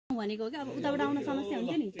भनेको के अब उताबाट आउन समस्या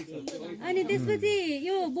हुन्छ नि अनि त्यसपछि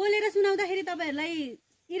यो बोलेर सुनाउँदाखेरि तपाईहरुलाई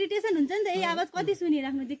इरिटेसन हुन्छ नि त ए आवाज कति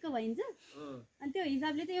सुनिराख्नु दिक्क भइन्छ अनि त्यो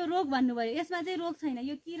हिसाबले चाहिँ यो रोग भन्नु भयो यसमा चाहिँ रोग छैन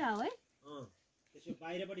यो किरा हो है त्यसो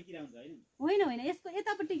बाहिरपट्टि किरा हुन्छ हैन होइन यसको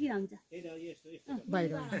यतापट्टि किरा हुन्छ त्यही त यस्तो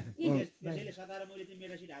बाहिर त्यसैले सदारा मैले चाहिँ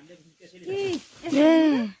मेडासिट हाल्दै त्यसैले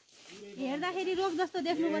हेर्दाखेरि रोग जस्तो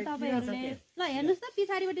देख्नुभयो तपाईहरुले ल हेर्नुस् त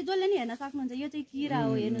पिछाडीपट्टि जसले नि हेर्न सक्नुहुन्छ यो चाहिँ किरा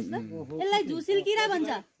हो हेर्नुस् त यसलाई झुसिल किरा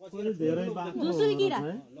भन्छ झुसिल किरा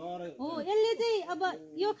हो यसले चाहिँ अब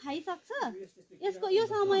यो खाइसक्छ यसको यो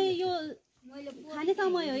समय यो खाने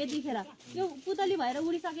समय हो यतिखेर यो पुतली भएर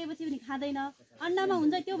उडिसकेपछि पनि खाँदैन अन्डामा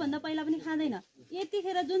हुन्छ त्यो भन्दा पहिला पनि खाँदैन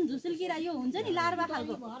यतिखेर जुन झुसिल किरा यो हुन्छ नि लार्वा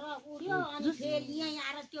खालको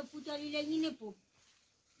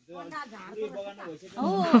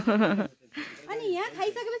अनि यहाँ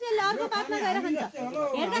खाइसकेपछि यसले अर्को पातमा गएर खान्छ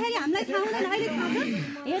हेर्दाखेरि हामीलाई थाहा हुँदैन अहिले थाहा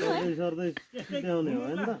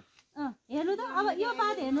छ हेर्नु त अब यो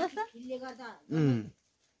पात हेर्नुहोस् त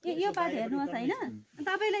यो पात हेर्नुहोस् हैन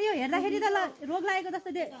तपाईले यो हेर्दाखेरि त रोग लागेको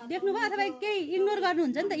जस्तो देख्नुभयो अथवा केही इग्नोर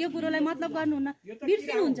गर्नुहुन्छ नि त यो कुरोलाई मतलब गर्नुहुन्न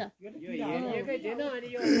बिर्सिनुहुन्छ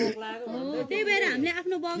त्यही भएर हामीले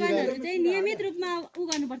आफ्नो बगानहरु चाहिँ नियमित रूपमा उ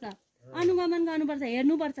गर्नुपर्छ अनुगमन गर्नुपर्छ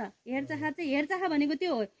हेर्नुपर्छ हेरचाह भनेको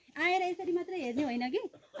त्यो हो आएर यसरी मात्र हेर्ने होइन कि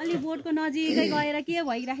अलि बोर्डको नजिकै गएर के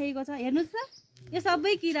भइराखेको छ हेर्नुस् त यो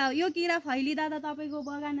सबै किरा हो यो किरा फैलिदा त तपाईको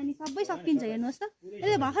बगान अनि सबै सकिन्छ हेर्नुस् त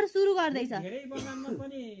यसले भर्खर सुरु गर्दैछ धेरै बगानमा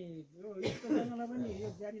पनि यो यसको जंगलमा पनि यो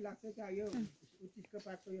जारी लाग्छ क्या यो उतिसको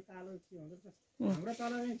पातको यो कालो के हुन्छ हाम्रो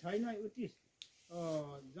तल चाहिँ छैन उतिस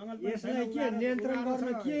यसलाई के नियन्त्रण गर्न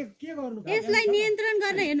के गर्नु यसलाई नियन्त्रण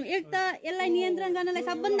गर्न हेर्नु एक त यसलाई नियन्त्रण गर्नलाई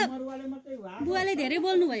सबभन्दा बुवाले धेरै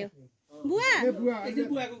बोल्नु भयो बुवा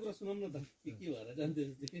बुवाको कुरा सुनौँ न त के भएर जान्थे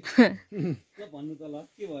के भन्नु त ल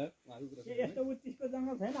के भयो उहाँको कुरा यस्तो उतिसको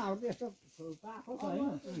जंगल छैन हाम्रो यस्तो पाखो छ हैन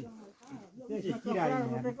त्यसमा किरा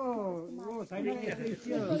रोपेको यो छैन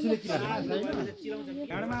त्यसले किरा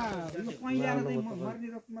घाडमा यो पहिला चाहिँ मर्ने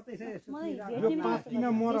रोग मात्रै छ यस्तो किरा यो पात किन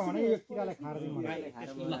मर भने यो किराले खाएर चाहिँ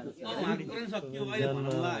मर्छ उहाँको कुरा सक्यो अहिले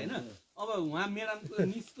भन्नुला हैन अब उहाँ म्याडमको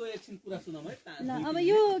निस्को एकछिन कुरा सुनौँ है ल अब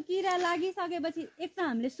यो किरा लागिसकेपछि एक त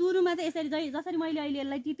हामीले सुरुमा चाहिँ यसरी जसरी मैले अहिले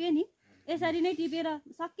यसलाई टिपे नि यसरी नै टिपेर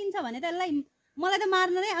सकिन्छ भने त यसलाई मलाई त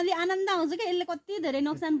मार्न नै अलि आनन्द आउँछ कि यसले कति धेरै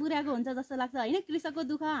नोक्सान पुर्याएको हुन्छ जस्तो लाग्छ हैन कृषकको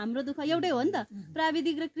दुःख हाम्रो दुःख एउटै हो नि त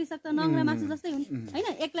प्राविधिक र कृषक त नङ्ग्रा मासु जस्तै हुन् हैन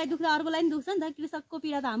एकलाई दुख्दा अर्कोलाई नि दुख्छ नि त कृषकको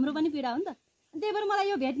पीडा त हाम्रो पनि पीडा हो नि त त्यही भएर मलाई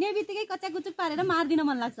यो भेट्ने बित्तिकै कच्चाकुचुक पारेर मार्दिन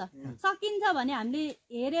मन लाग्छ सकिन्छ भने हामीले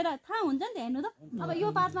हेरेर थाहा हुन्छ नि त हेर्नु त अब यो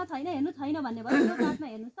पातमा छैन हेर्नु छैन भन्ने भयो यो पातमा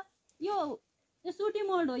हेर्नुस् त यो सुटी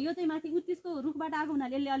मोल्ड हो यो चाहिँ माथि उत्तिसको रुखबाट आएको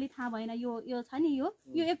हुनाले यसले अलि थाहा भएन यो छ नि यो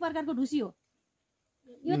एक प्रकारको ढुसी हो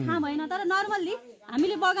यो थाहा भएन तर नर्मल्ली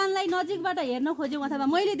हामीले बगानलाई नजिकबाट हेर्न खोज्यौँ अथवा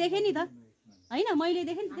मैले देखेँ नि त हैन मैले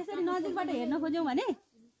देखेँ नि त्यसरी नजिकबाट हेर्न खोज्यौँ भने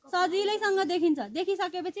सजिलैसँग देखिन्छ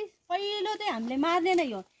देखिसकेपछि पहिलो चाहिँ हामीले मार्ने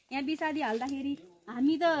नै हो यहाँ विषादी हाल्दाखेरि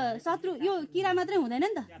हामी त शत्रु यो किरा मात्रै हुँदैन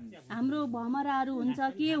नि त हाम्रो भमराहरू हुन्छ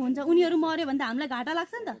के हुन्छ उनीहरू मर्यो भने त हामीलाई घाटा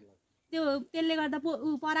लाग्छ नि त त्यसले गर्दा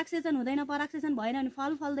परागसेचन हुँदैन परागसेचन भएन भने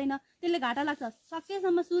फल फल्दैन त्यसले घाटा लाग्छ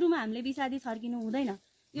सकेसम्म सुरुमा हामीले विषादी छर्किनु हुँदैन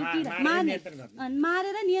यो किरा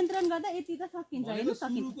मारेर नियन्त्रण गर्दा यति त सकिन्छ हैन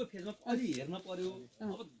सकिन्छ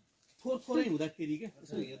थोरै हुँदाखेरि के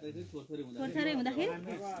यसो हेर्दै थोरै हुँदाखेरि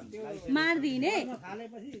मार्दिने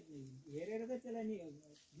हेरेर चाहिँ त्यसलाई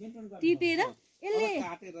नियन्त्रण गर्न टिपेर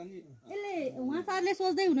यसले उहाँ सरले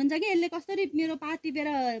सोच्दै हुनुहुन्छ कि यसले कसरी मेरो पात टिपेर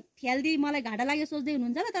फ्याल्दी मलाई घाटा लाग्यो सोच्दै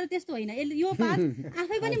हुनुहुन्छ ल तर त्यस्तो होइन यसले यो पात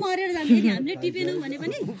आफै पनि मरेर जान्छ यदि हामीले टिपेनौँ भने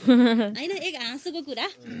पनि हैन एक हाँसोको कुरा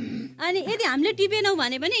अनि यदि हामीले टिपेनौँ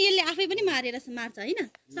भने पनि यसले आफै पनि मार्छ हैन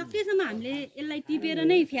सकेसम्म हामीले यसलाई टिपेर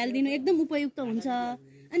नै फ्याल्दिनु एकदम उपयुक्त हुन्छ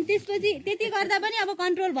अनि त्यसपछि त्यति गर्दा पनि अब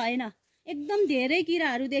कन्ट्रोल भएन एकदम धेरै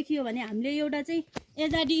किराहरू देखियो भने हामीले एउटा चाहिँ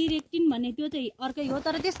एजाडिरेक्टिन भन्ने त्यो चाहिँ अर्कै हो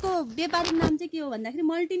तर त्यसको व्यापारिक नाम चाहिँ के हो भन्दाखेरि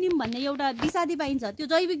मल्टिनिम भन्ने एउटा विषादी पाइन्छ त्यो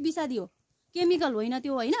जैविक विषादी हो केमिकल होइन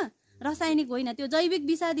त्यो होइन रासायनिक होइन त्यो जैविक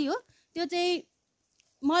विषादी हो त्यो चाहिँ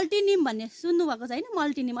मल्टिनिम भन्ने सुन्नुभएको छ हैन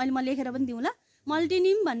मल्टिनिम अहिले म लेखेर पनि दिउँ ल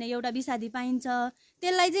मल्टिनिम भन्ने एउटा विषादी पाइन्छ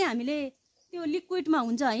त्यसलाई चाहिँ हामीले त्यो लिक्विडमा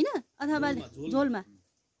हुन्छ हैन अथवा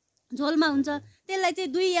झोलमा हुन्छ त्यसलाई चाहिँ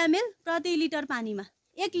 2 ml प्रति लिटर पानीमा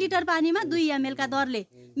 1 लिटर पानीमा 2 ml का दरले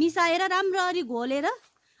मिसाएर राम्ररी घोलेर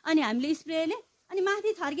अनि हामीले स्प्रेले अनि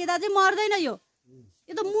माथि छर्किदा चाहिँ मर्दैन यो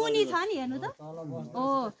त मुनी छ नि हेर्नु त हो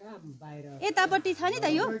यतापट्टि छ नि त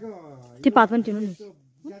यो त्यो पात पनि तिर्नु नि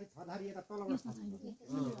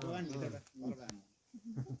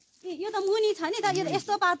यो त मुनी छ नि त यो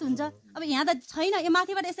यस्तो पात हुन्छ अब यहाँ त छैन यो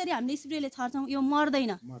माथिबाट यसरी हामीले स्प्रेले छर्छौँ यो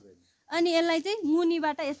मर्दैन अनि यसलाई चाहिँ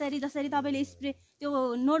मुनीबाट यसरी जसरी तपाईले स्प्रे त्यो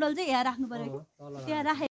नोडल चाहिँ यहाँ राख्नु पर्यो त्यहाँ राखे